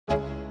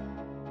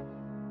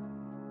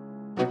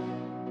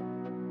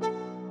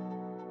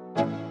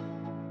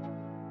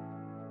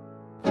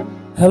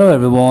Hello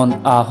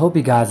everyone, I hope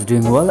you guys are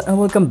doing well and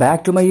welcome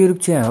back to my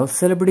YouTube channel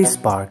Celebrity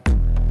Spark.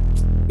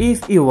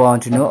 If you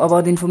want to know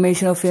about the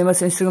information of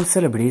famous Instagram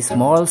celebrities,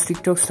 models,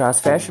 TikTok stars,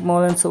 fashion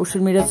model and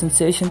social media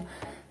sensation,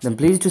 then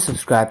please do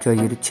subscribe to our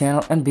YouTube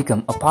channel and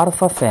become a part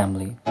of our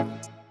family.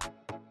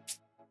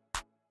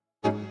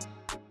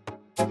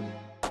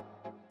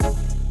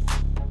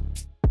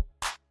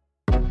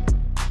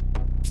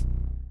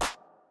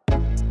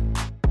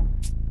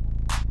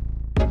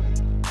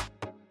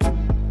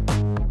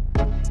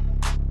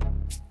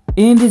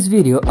 In this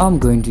video, I'm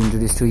going to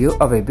introduce to you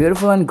a very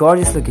beautiful and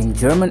gorgeous looking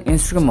German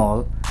Instagram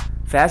model,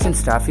 fashion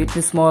star,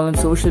 fitness model and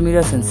social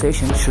media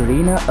sensation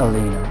Shirina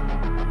Alina.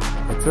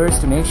 But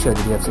first, make sure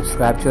that you have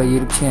subscribed to our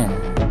YouTube channel.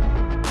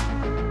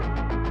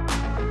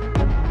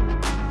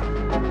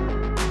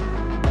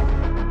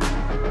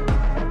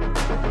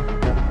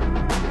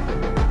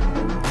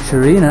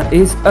 Shirina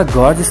is a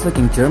gorgeous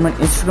looking German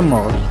Instagram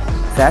model,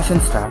 fashion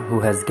star who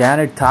has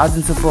garnered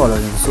thousands of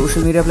followers on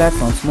social media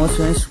platforms,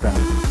 mostly on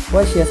Instagram,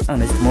 where she has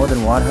amassed more than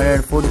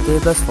 140k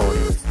plus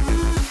followers.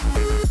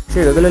 She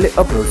regularly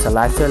uploads her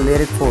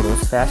lifestyle-related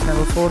photos,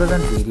 fashionable photos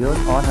and videos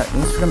on her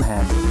Instagram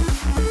handle.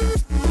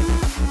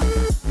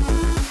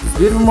 This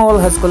beautiful model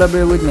has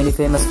collaborated with many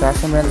famous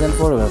fashion brands and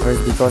photographers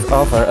because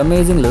of her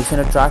amazing looks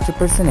and attractive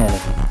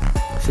personality.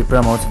 She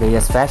promotes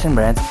various fashion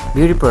brands,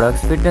 beauty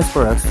products, fitness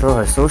products through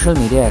her social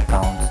media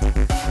accounts.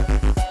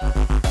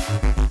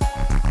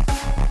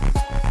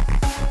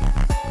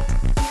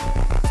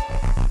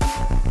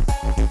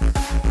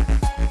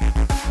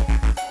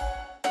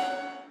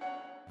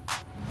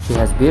 She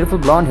has beautiful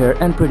blonde hair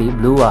and pretty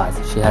blue eyes.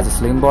 She has a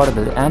slim body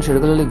build and she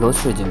regularly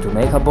goes to the gym to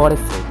make her body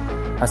fit.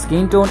 Her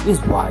skin tone is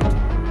white.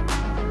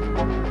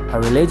 Her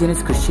religion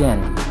is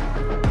Christianity.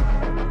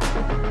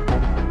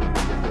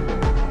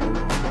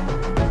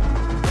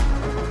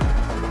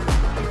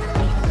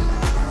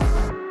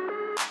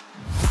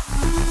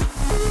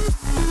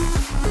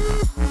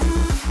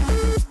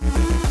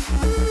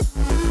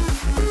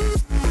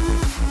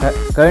 Her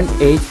current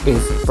age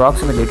is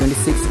approximately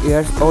 26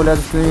 years old as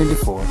of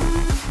 2024.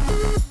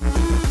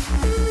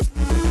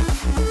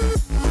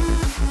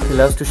 She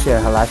loves to share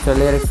her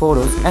lifestyle-related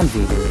photos and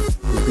videos.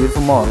 This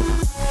beautiful model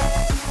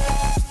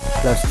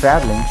loves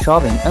traveling,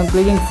 shopping and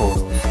clicking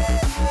photos.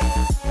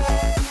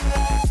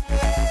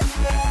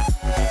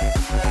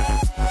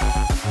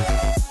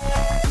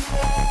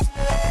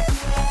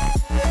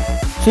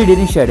 She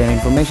didn't share any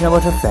information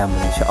about her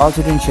family. She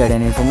also didn't share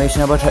any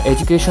information about her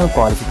educational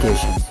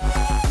qualifications.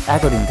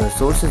 According to her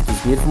sources,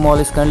 this beautiful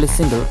model is currently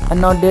single and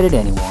not dated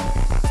anyone.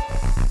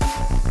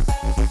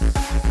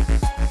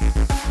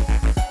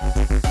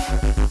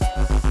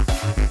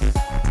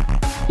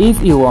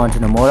 If you want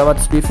to know more about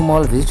this beautiful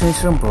model, visit her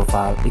Instagram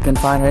profile. You can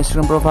find her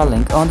Instagram profile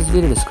link on this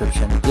video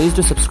description. Please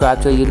do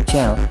subscribe to our YouTube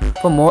channel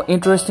for more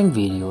interesting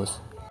videos.